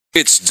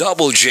It's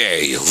Double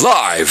J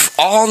live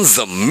on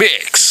the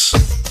mix.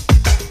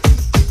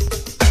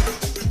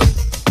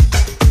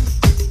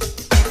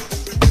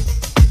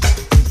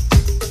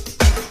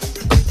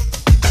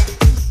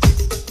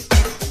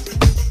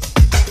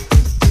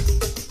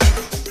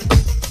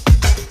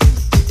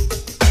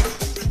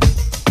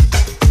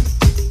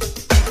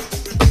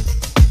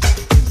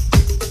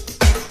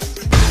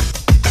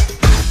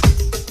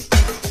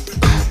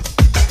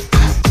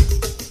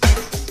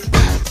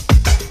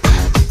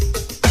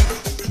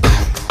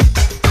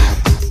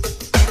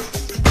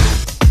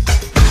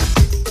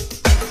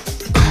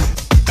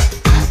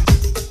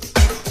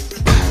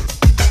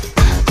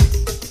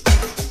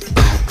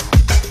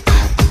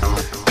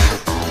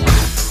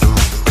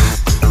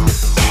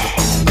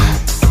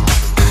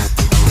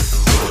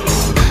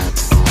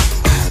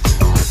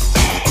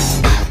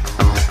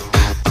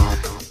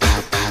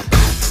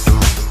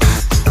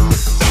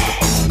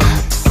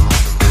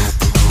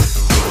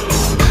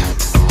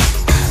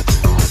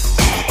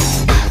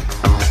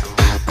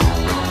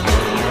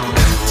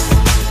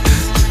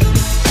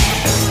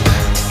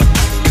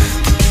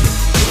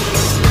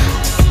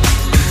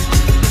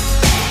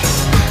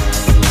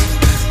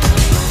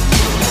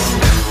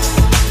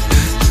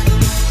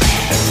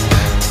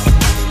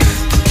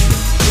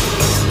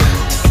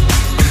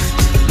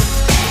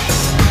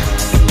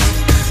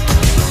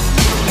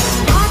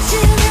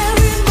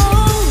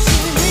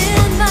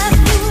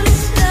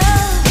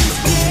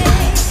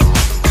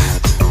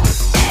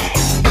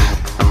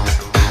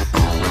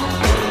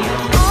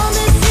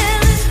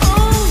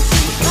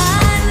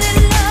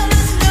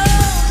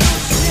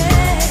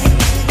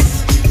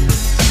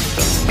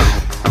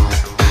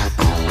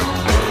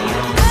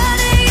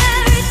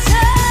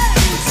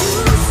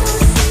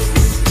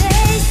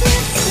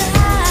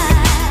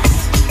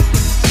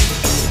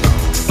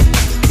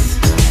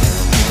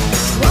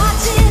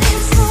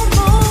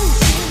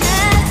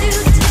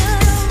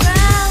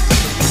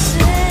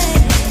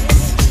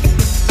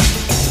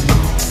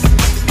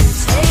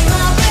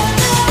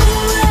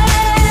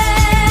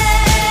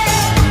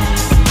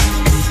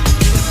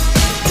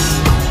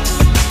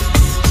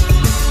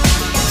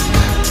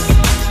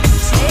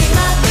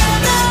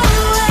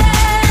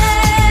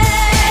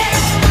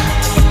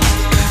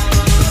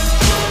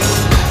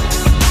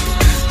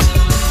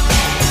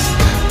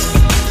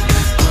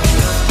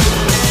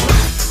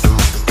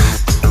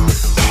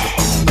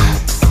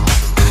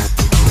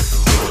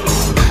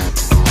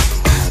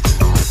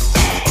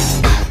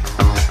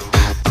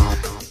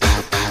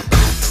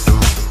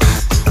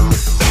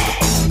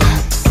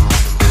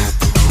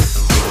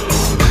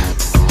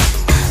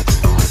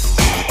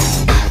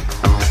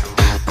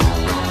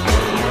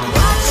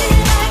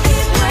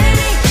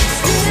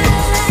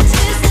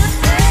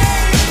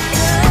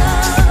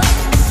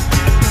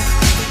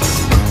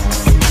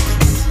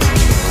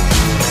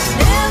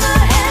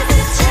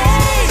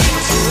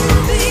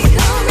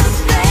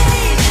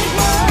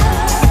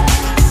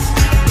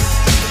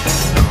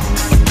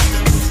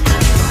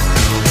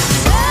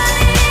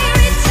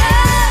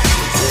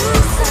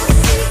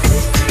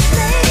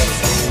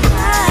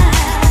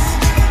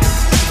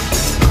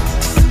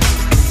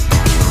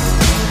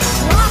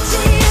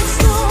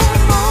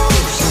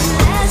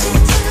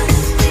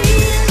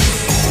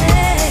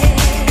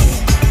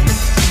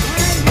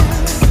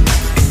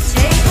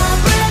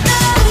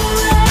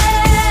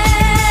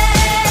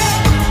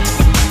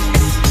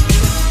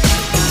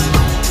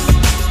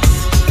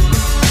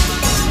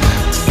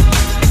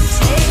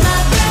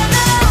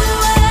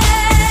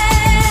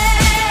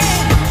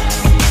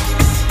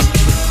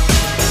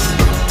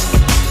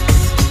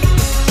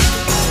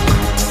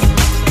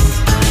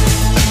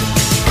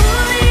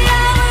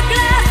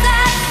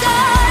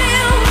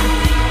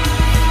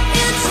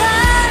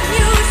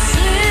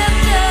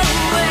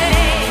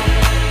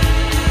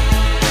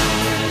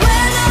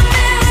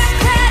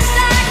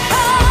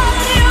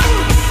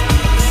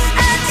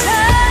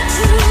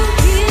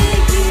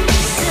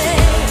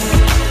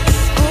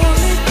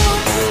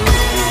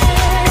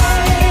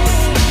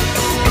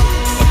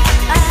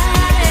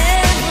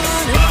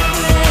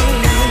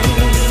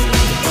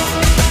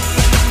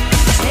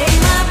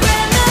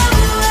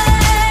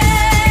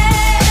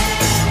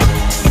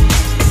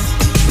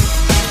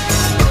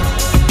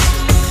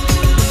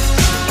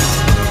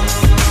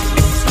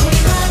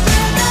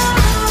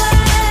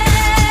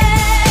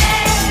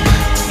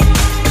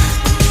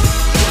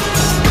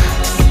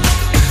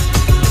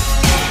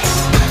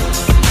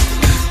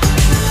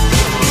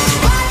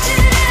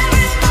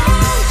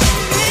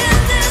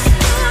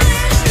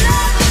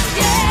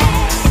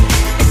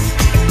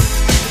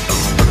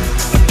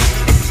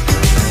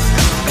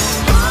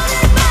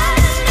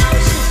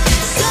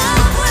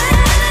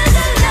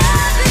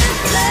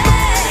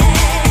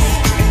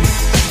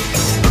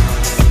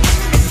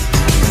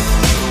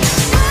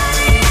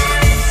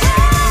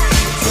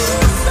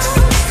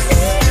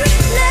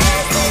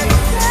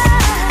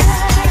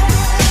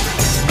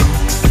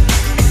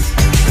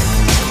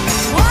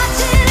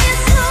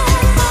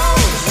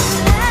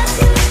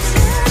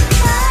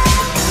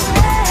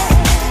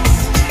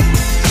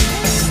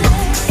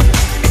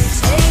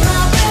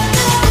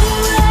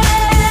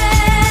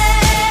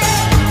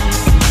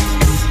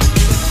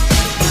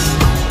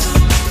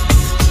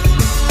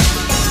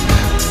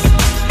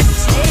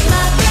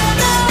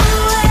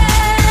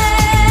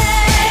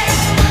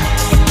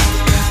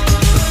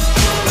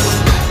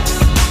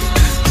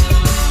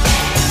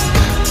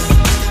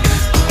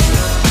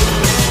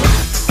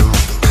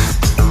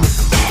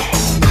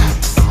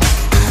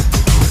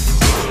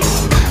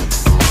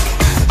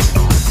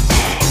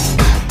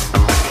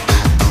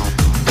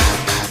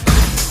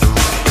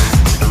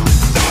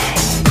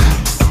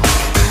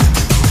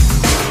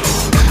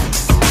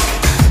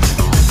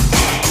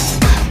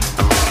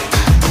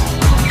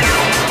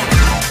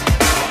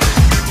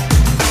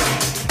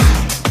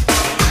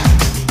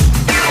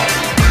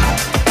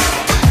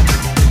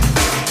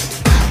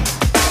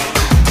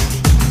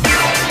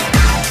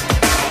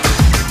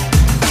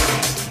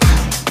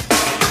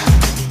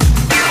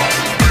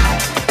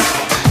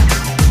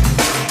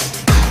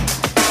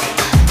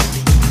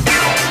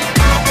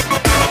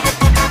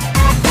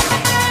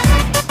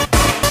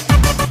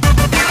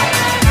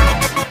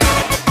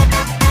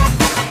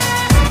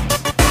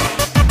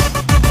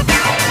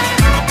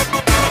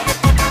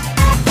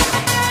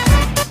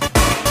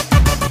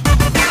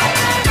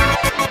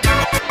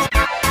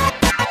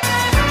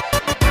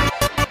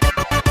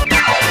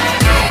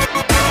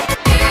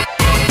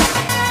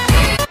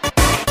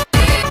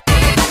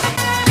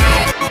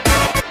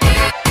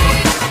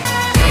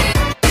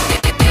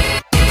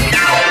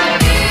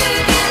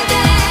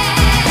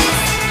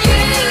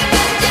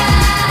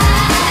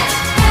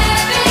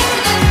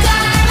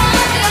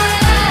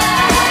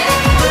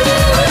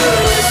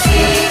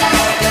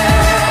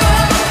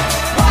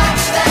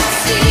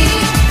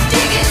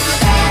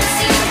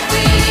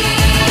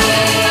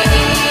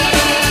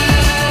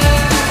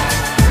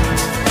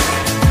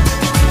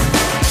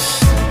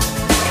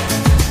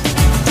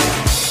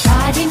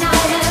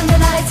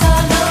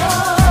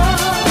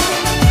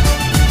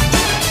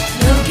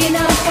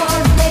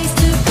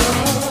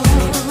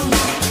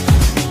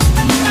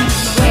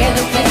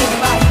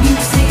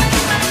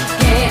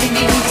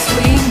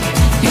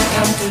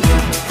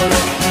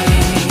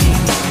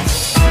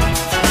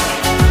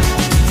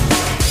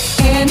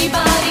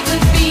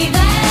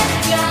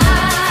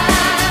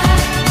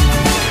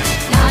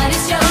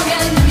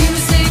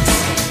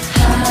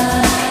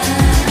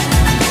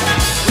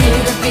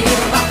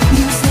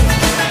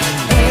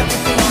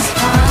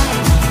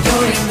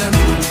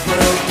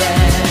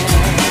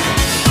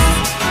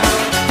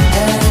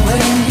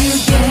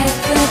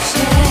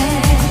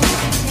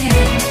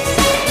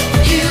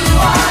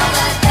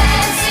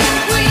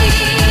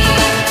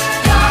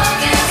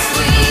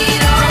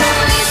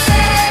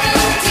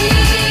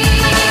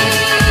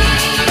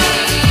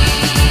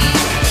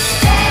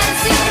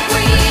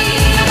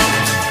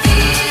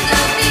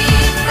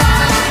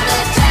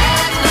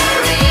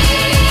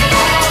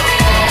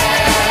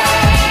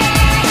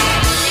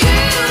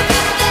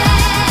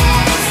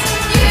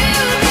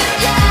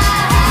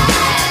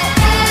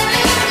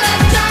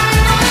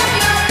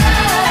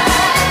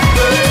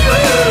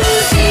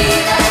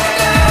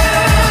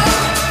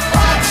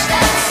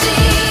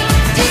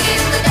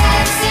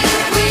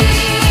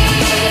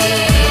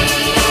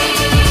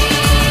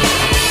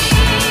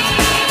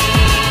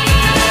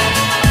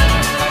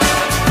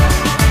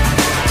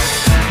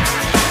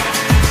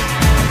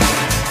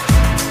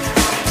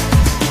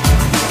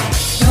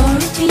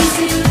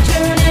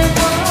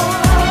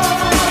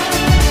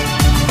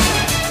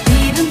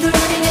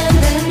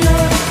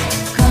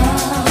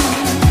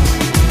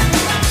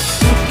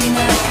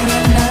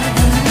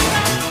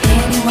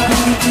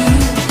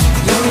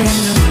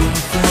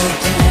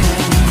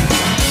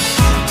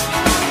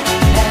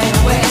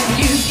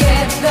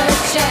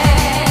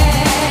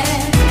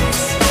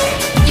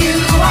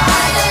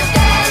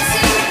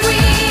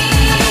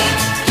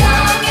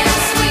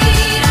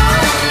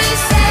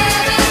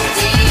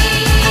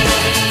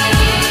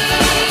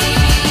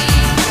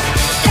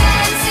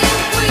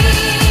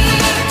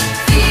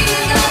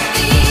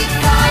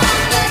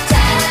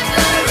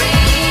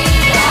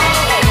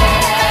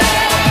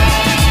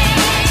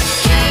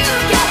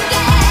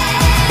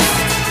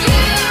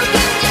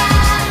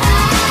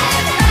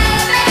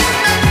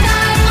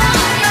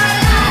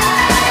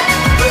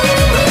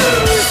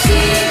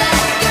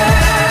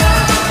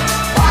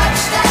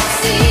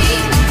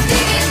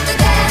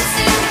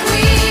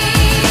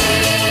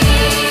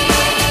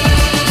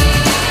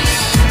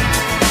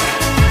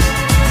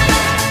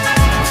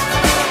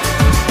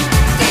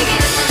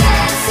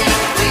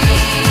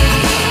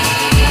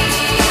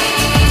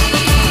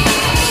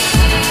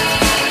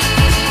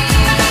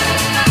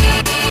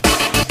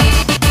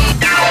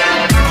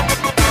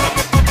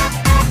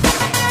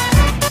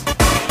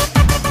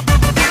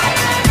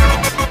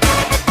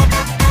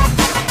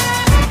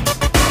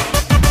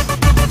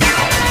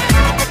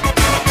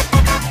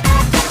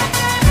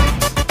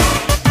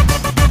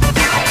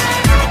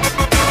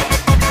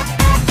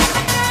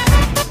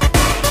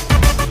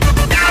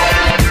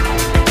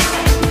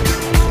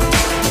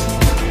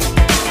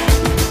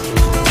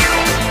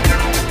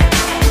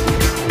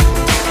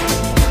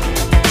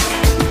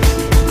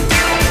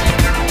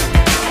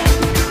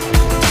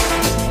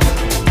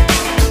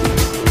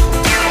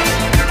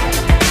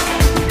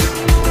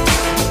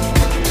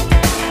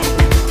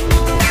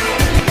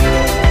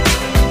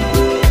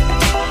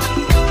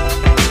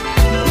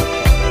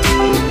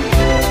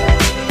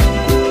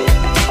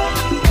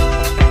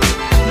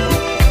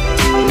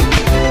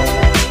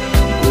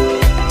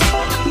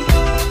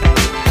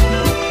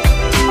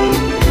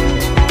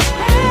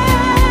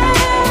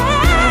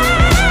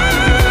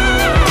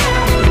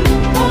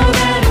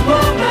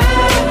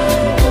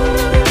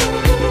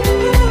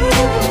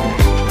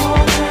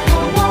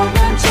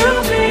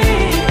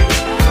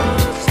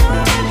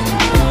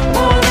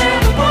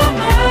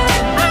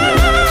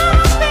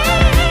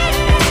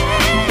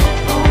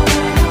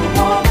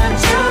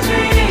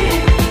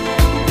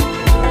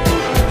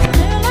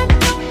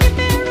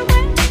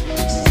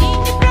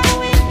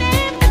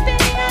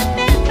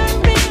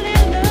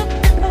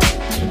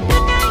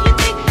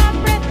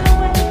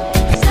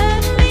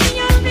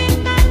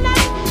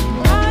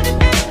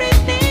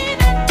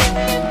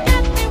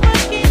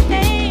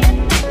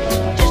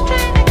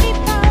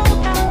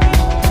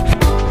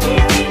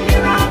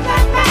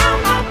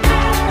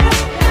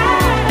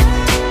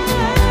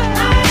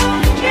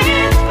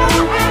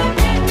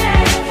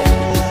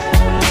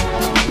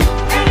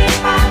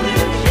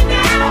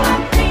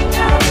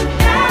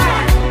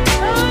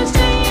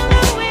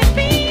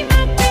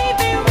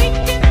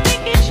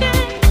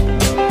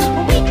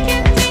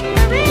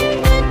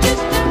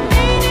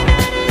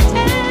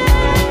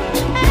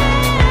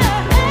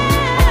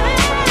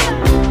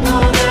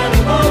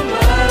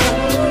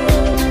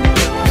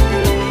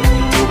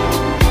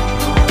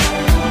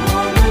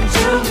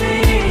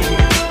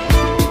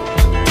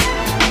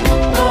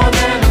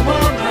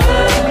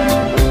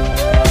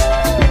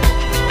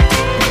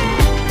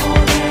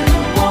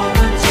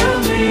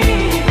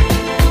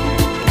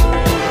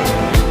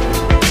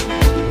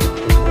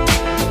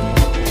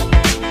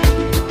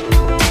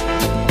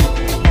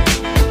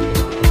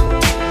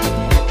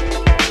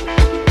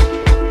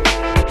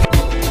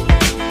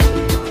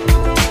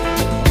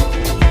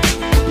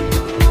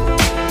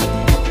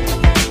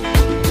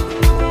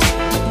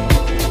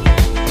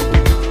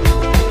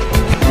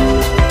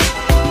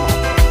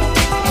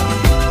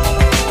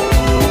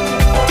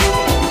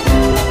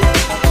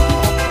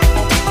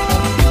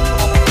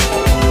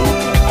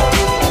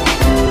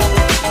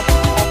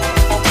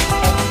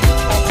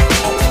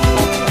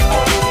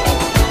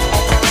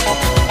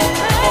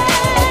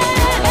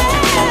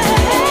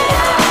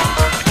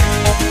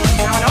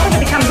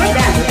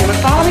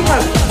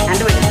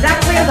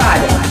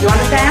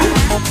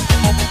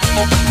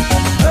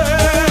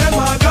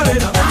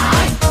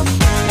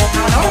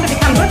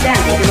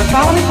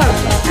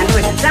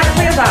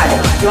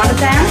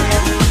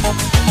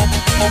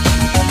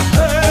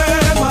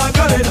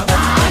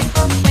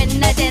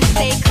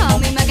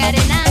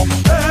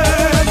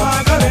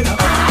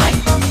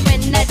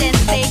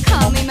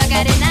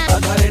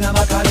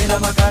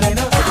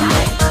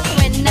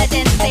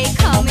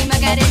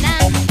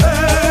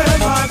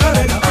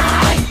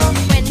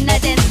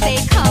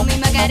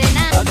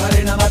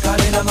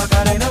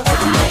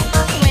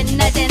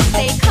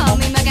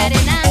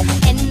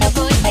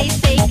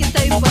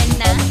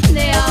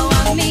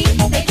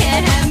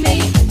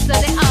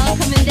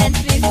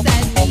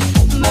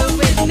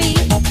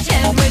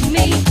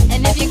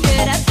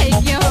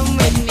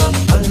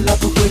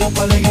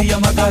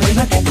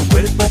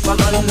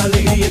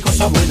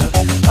 cosa buena.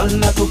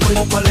 Dale a tu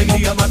cuerpo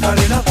alegría,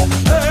 Macarena,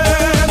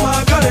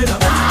 Macarena.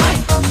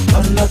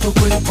 Dale a tu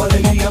cuerpo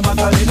alegría,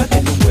 Macarena,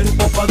 que tu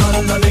cuerpo es para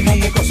dar la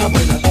alegría y cosa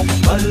buena.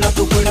 Dale a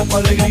tu cuerpo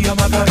alegría,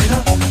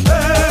 Macarena,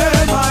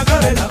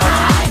 Macarena.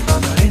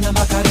 Macarena,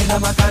 Macarena,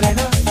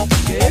 Macarena,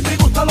 que te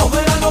gustan los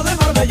veranos de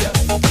Marbella.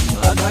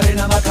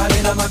 Macarena,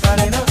 Macarena,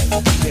 Macarena,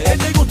 que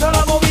te gusta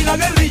la movida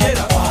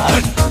guerrillera.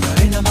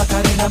 Macarena,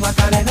 Macarena,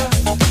 Macarena,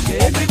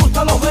 que te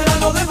gustan los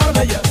veranos de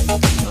Marbella.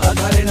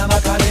 Macarena,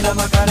 Macarena,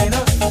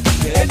 Macarena,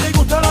 que te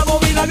gusta la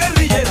movida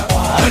guerrillera.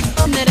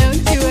 Now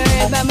don't you worry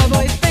about my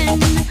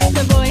boyfriend,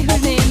 the boy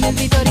whose name is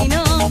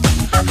Vitorino.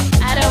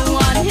 I don't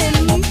want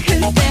him,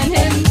 couldn't stand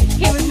him,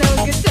 he was no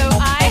good so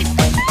I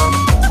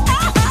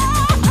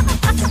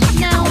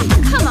Now,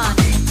 come on,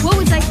 what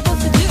was I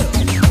supposed to do?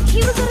 He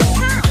was out of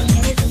town,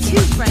 and his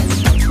two friends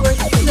were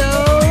so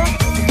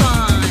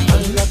fine.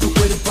 Dale a tu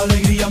cuerpo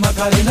alegría,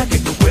 Macarena, que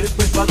tu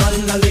cuerpo es para dar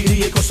la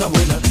alegría y cosa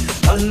buena.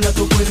 Dale a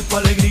tu cuerpo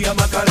alegría,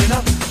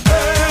 Macarena,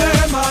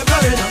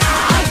 Macarena.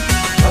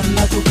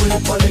 Dale a tu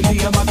cuerpo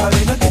alegría,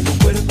 Macarena, que tu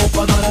cuerpo es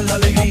para dar la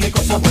alegría y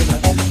cosa buena.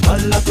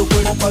 Dale a tu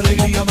cuerpo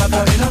alegría,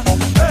 Macarena,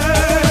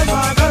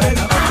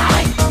 Macarena.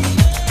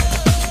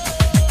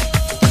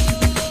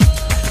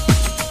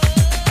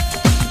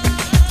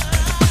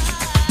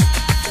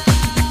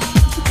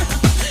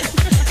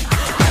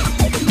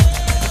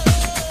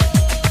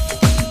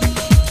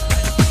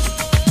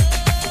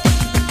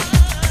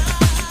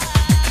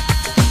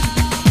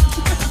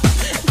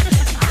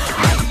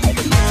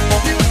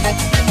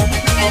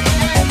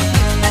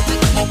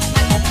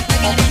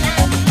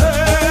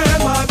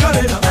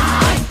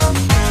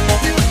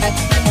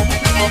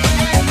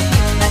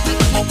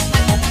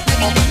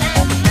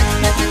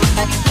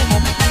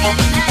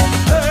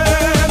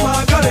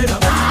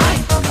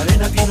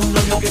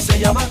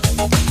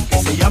 Que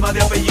se llama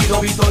de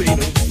apellido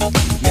Vitorino,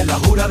 y en la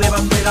jura de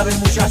bandera del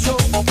muchacho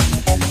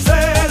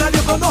se la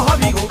dio con dos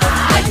amigos.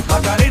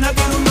 Macarena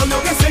tiene un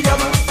novio que se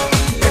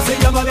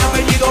llama de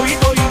apellido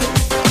Vitorino,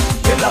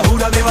 y en la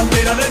jura de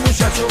bandera del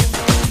muchacho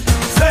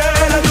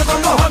se la dio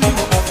con dos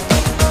amigos.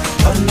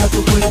 Dale a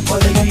tu cuerpo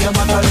alegría,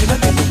 Macarena,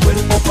 que tu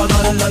cuerpo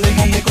para dar la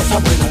alegría y cosa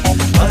buena.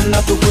 Dale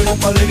a tu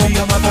cuerpo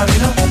alegría,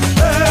 Macarena,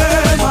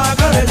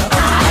 Macarena.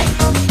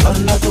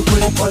 Dale a tu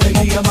cuerpo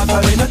alegría,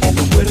 Macarena, que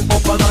tu cuerpo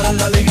para dar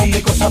la alegría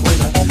y cosa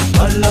buena.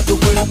 Dale a tu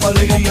cuerpo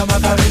alegría,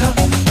 Macarena,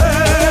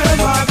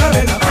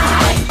 Macarena.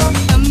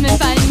 Come and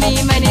find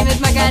me, my name is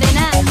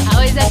Macarena.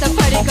 Always at the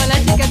party con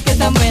las chicas que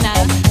son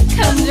buenas.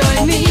 Come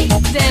join me,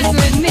 dance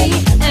with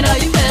me, and all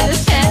you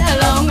fellas chat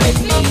along with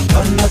me.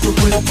 Dale a tu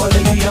cuerpo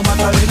alegría,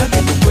 Macarena,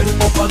 que tu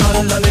cuerpo para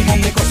dar la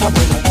alegría y cosa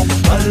buena.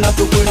 Dale a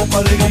tu cuerpo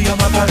alegría,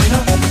 Macarena,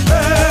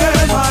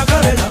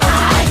 Macarena.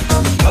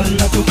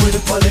 Dale a tu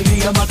cuerpo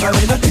alegría,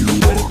 Macarena, que tu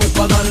cuerpo es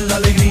para dar la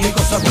alegría y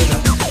cosa buena.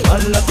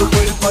 Dale a tu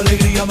cuerpo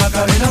alegría,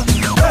 Macarena,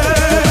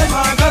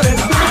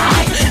 Macarena.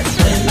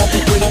 Dale a tu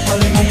cuerpo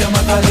alegría,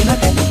 Macarena,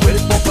 que tu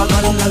cuerpo es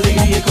para dar la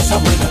alegría y cosa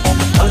buena.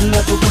 Dale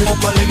a tu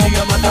cuerpo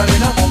alegría,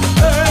 Macarena,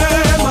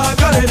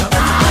 Macarena.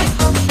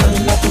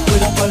 Dale a tu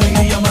cuerpo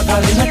alegría,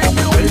 Macarena, que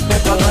tu cuerpo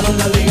es para dar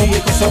la alegría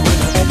y cosa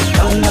buena.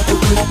 Dale a tu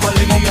cuerpo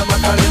alegría,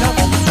 Macarena,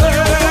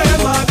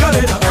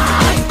 Macarena.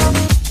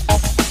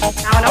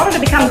 Now, in order to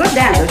become good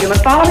dancers, you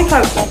must follow me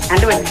closely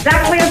and do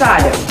exactly as I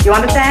do. You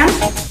understand?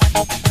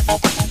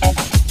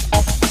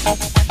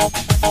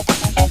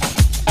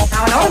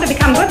 Now, in order to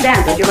become good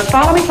dancers, you must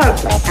follow me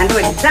closely and do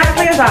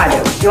exactly as I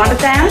do. You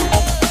understand?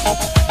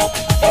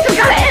 This has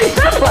got to end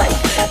someplace.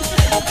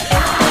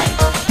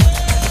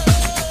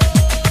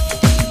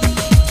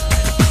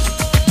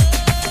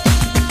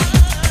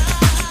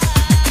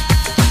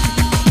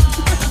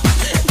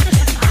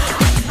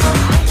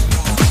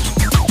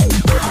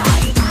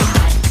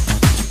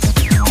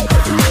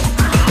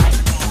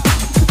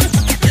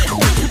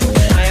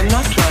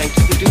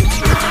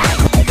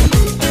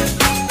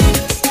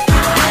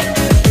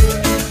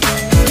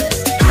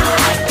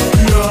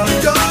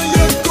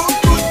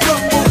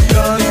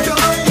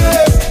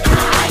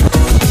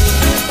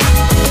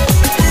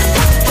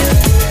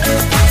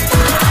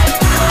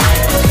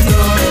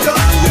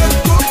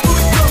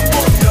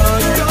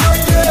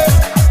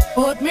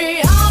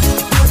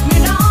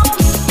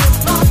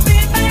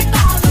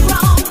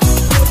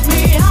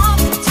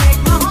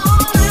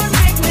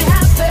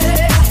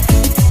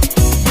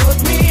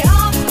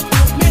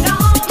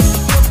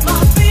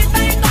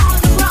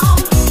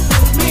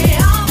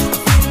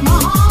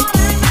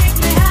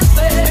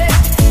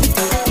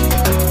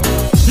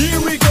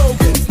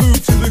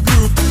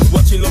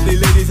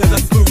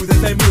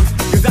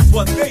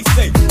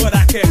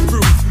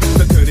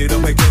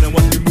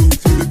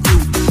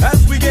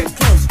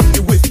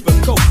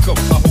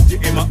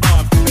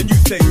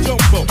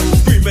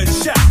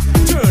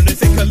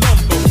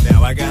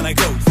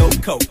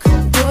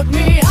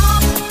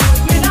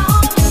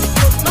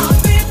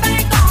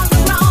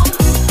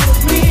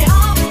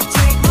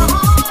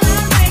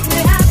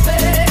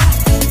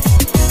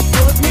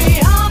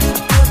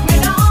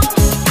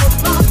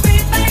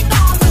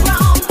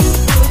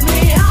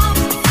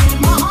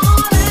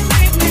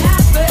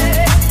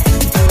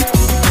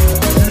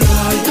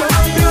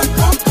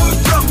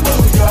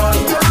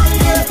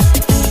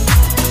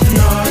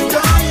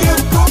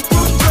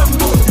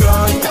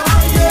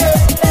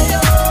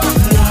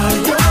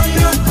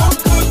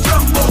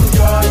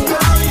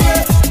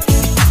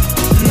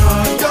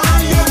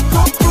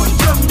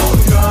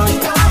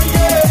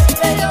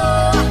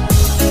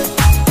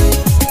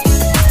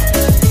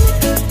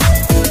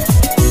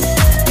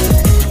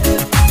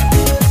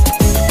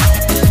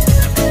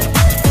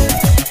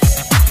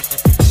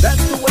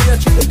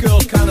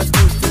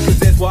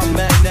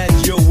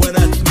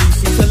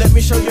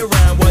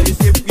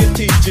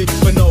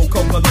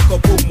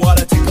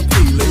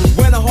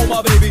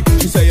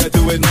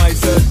 it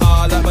nice and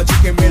hard like my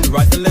chicken with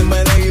rice and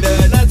lemonade.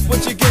 And that's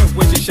what you get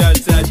when you shout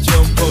that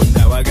jump up.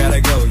 Now I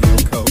gotta go, yo,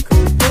 Coco.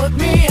 Put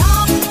me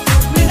up,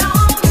 put me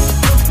down,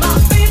 put my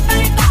feet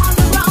back on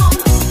the ground.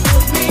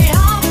 Put me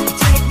up,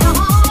 take my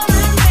heart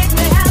and make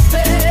me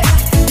happy.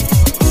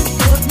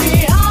 Put me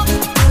up,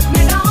 put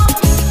me down,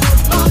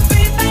 put my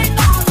feet back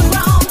on the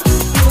ground.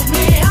 Put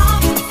me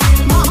up,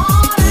 feel my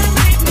heart and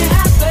make me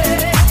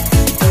happy.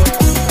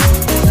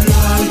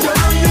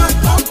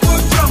 Coco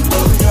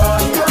Jumbo, yeah,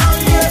 yeah,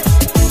 yeah.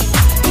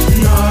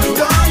 Yeah,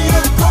 yeah,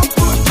 yeah,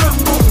 Coco Jumbo.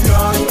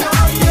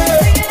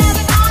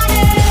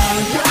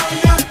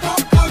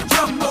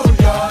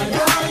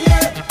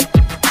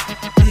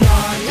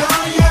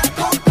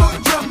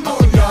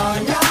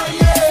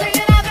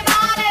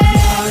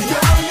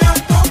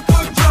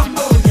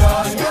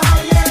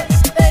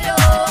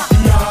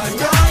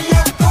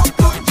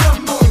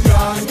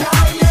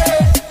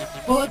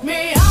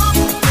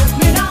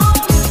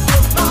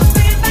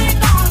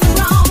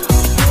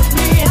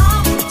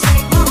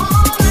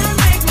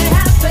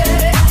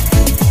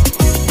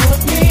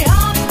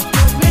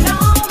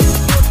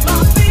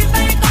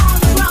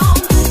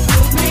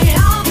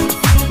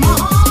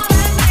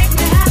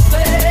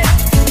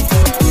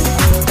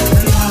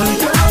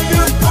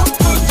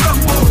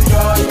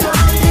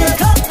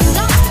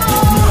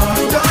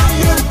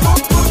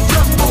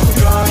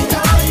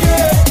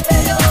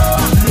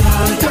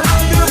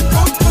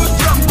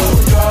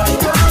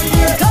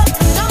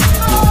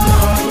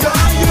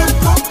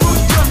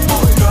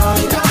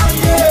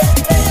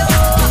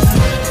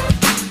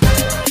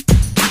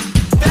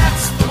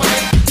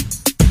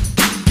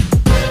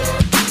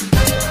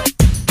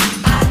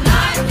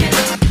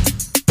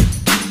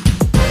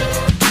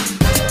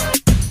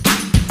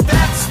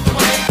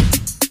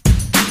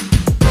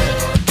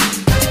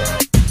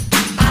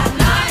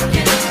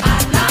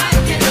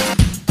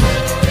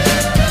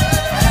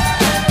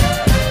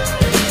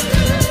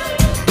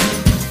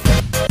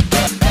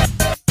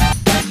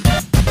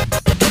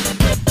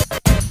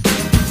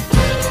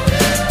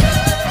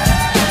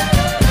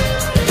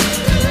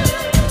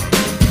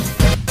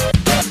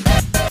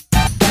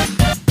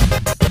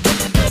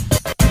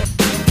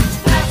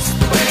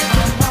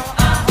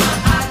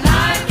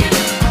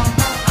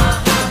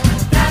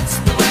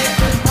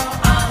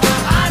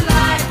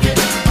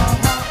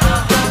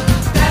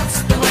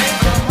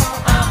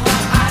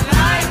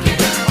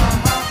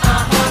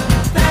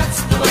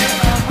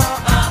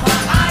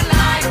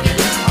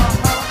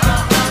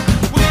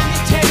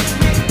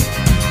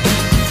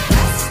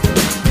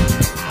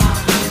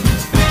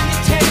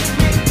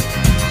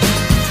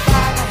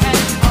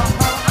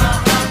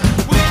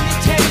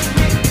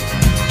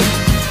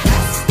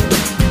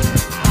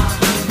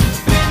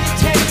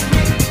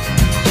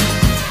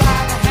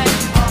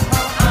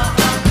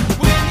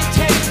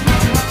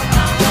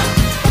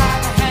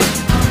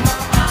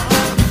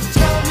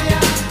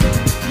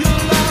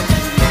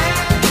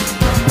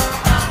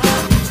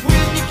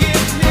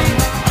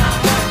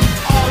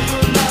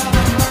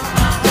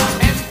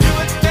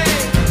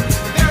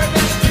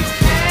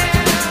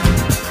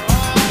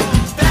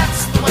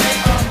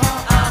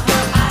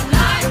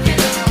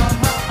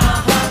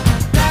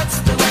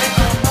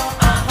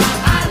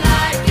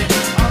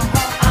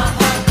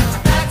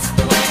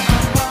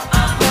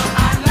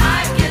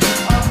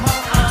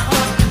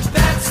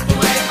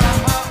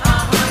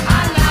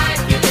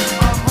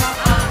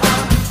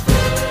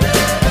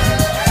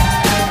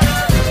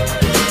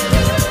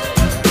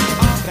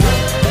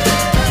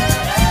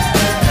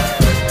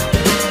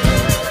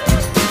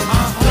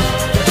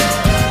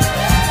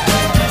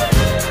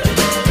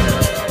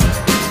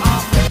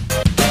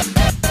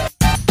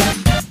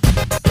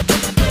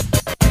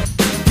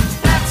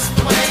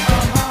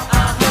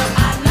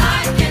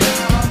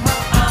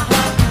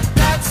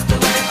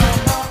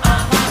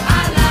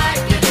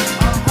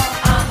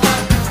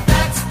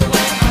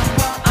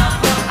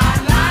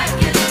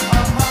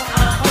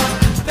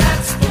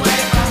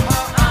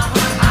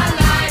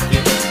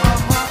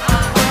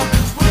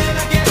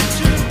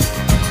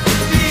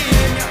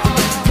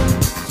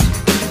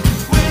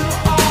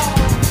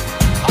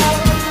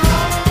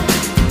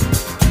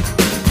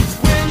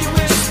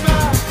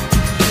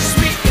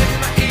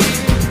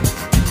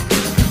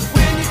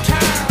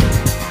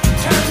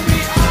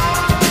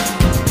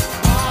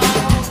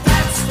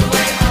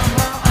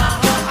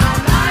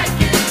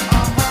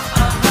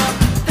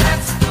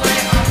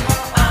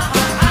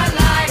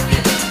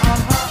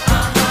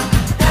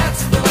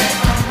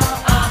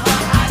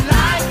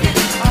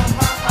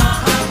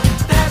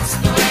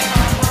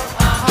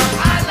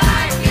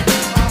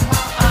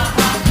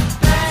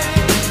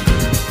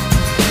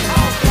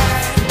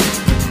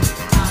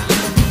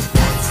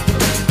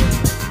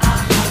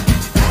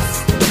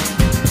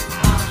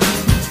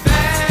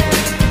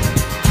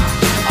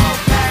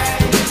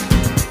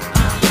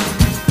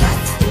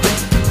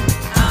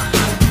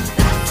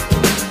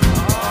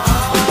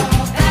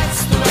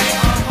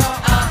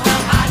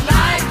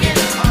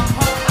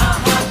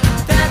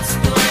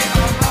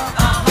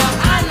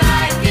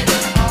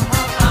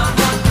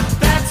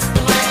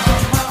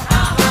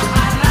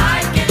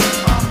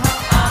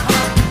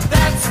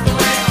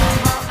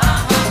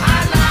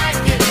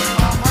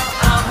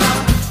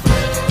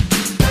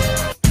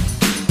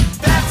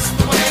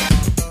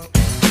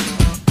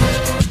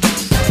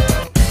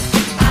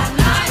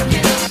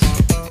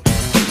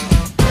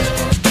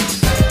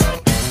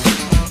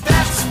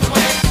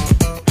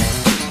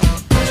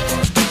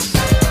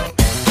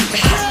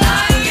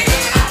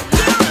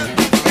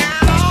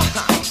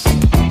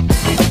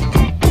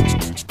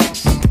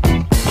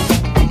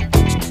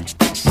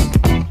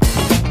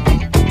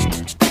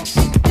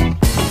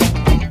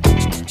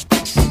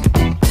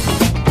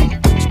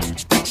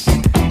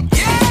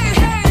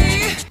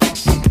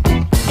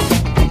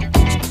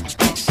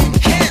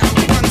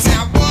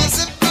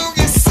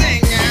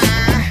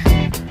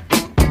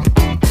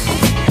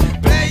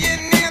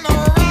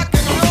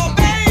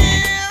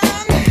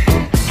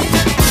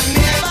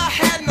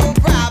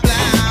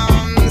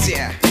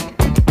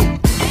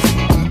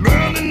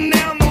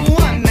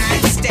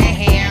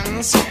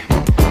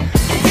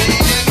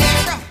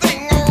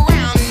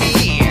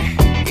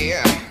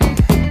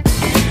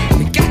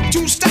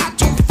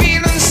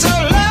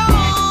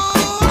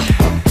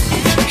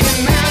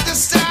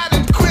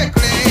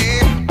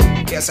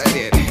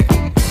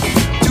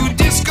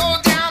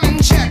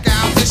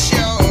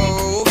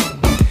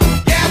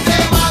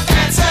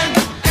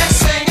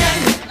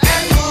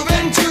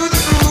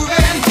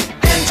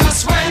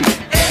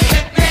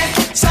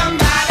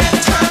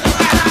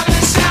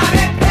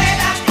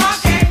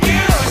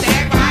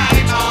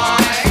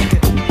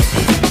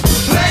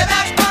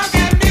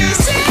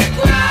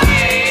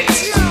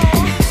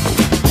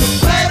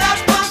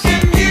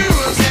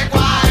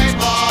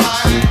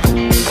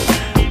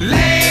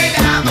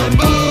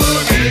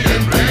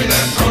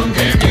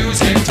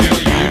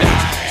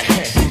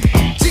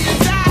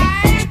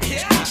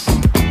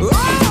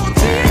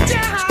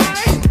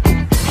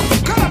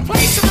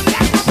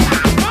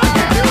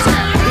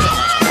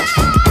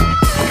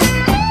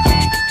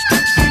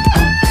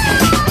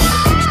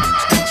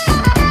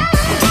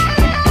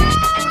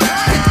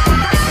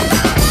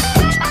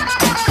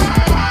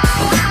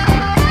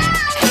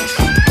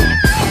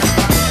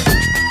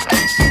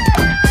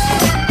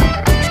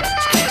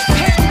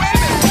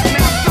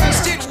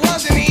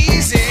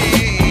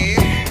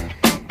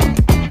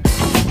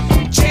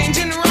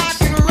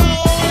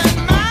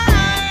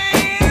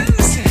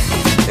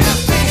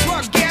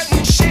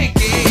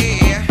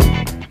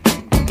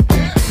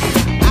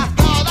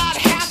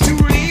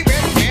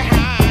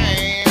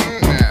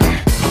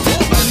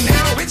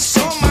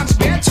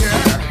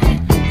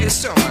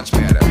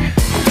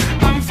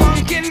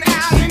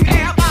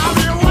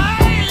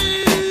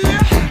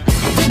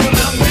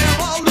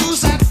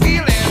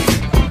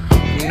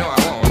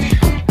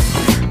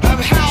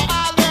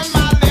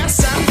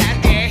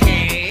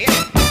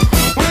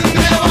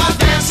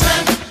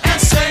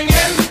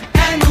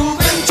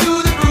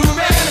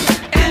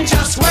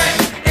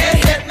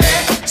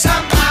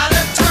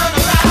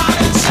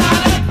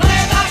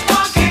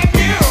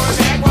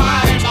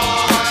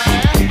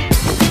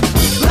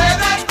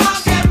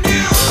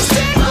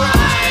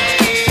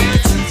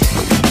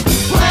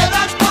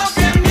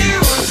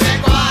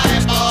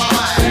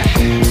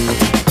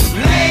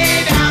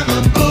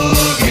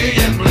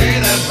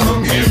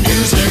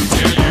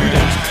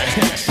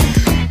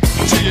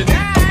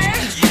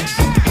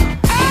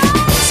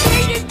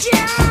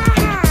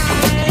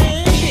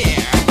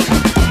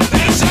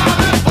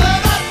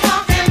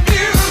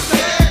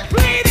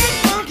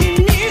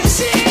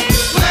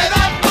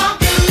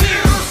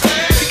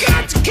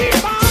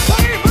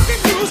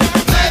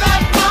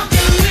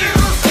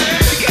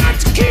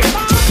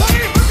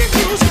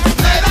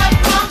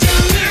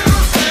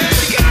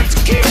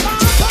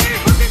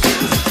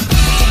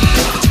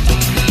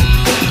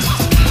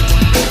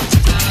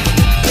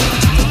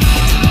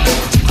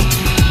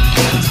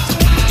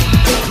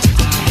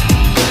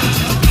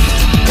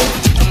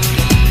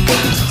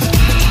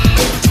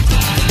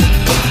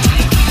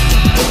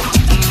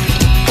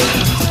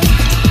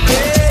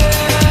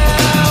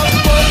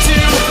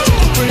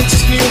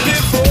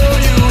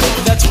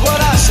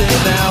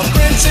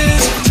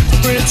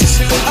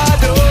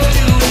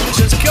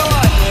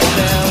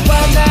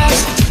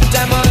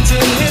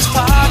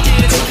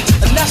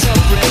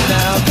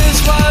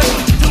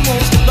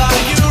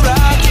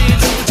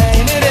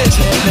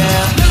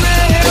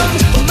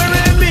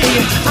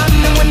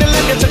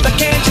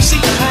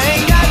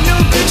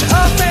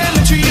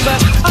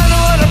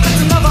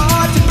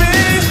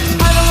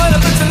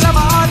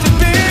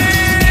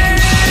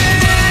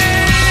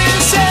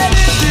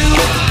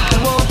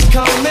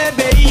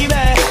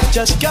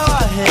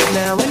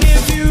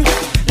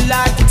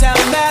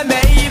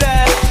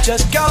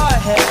 just go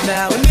ahead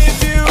now. And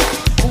if you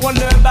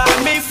wonder about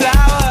me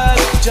flowers,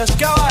 just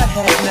go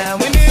ahead now.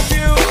 And if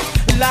you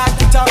like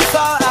to talk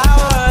for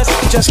hours,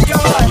 just go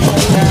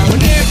ahead now.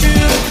 And